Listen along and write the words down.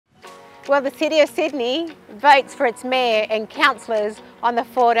Well, the City of Sydney votes for its mayor and councillors on the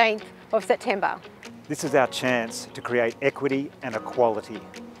 14th of September. This is our chance to create equity and equality.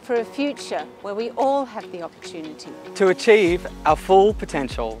 For a future where we all have the opportunity to achieve our full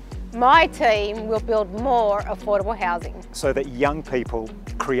potential. My team will build more affordable housing so that young people,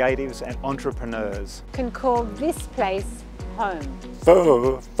 creatives and entrepreneurs can call this place home.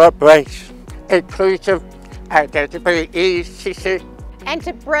 For vibration, inclusive identity system. And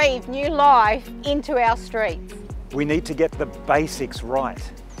to breathe new life into our streets. We need to get the basics right.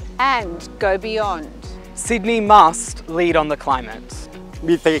 And go beyond. Sydney must lead on the climate.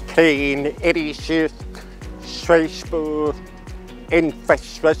 With a clean, energy, transport,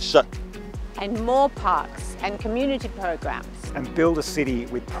 infrastructure. And more parks and community programs. And build a city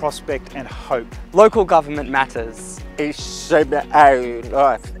with prospect and hope. Local government matters. It's our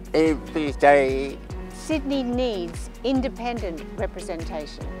life every day. Sydney needs independent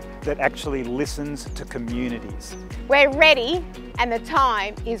representation that actually listens to communities. We're ready and the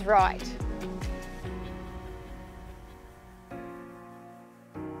time is right.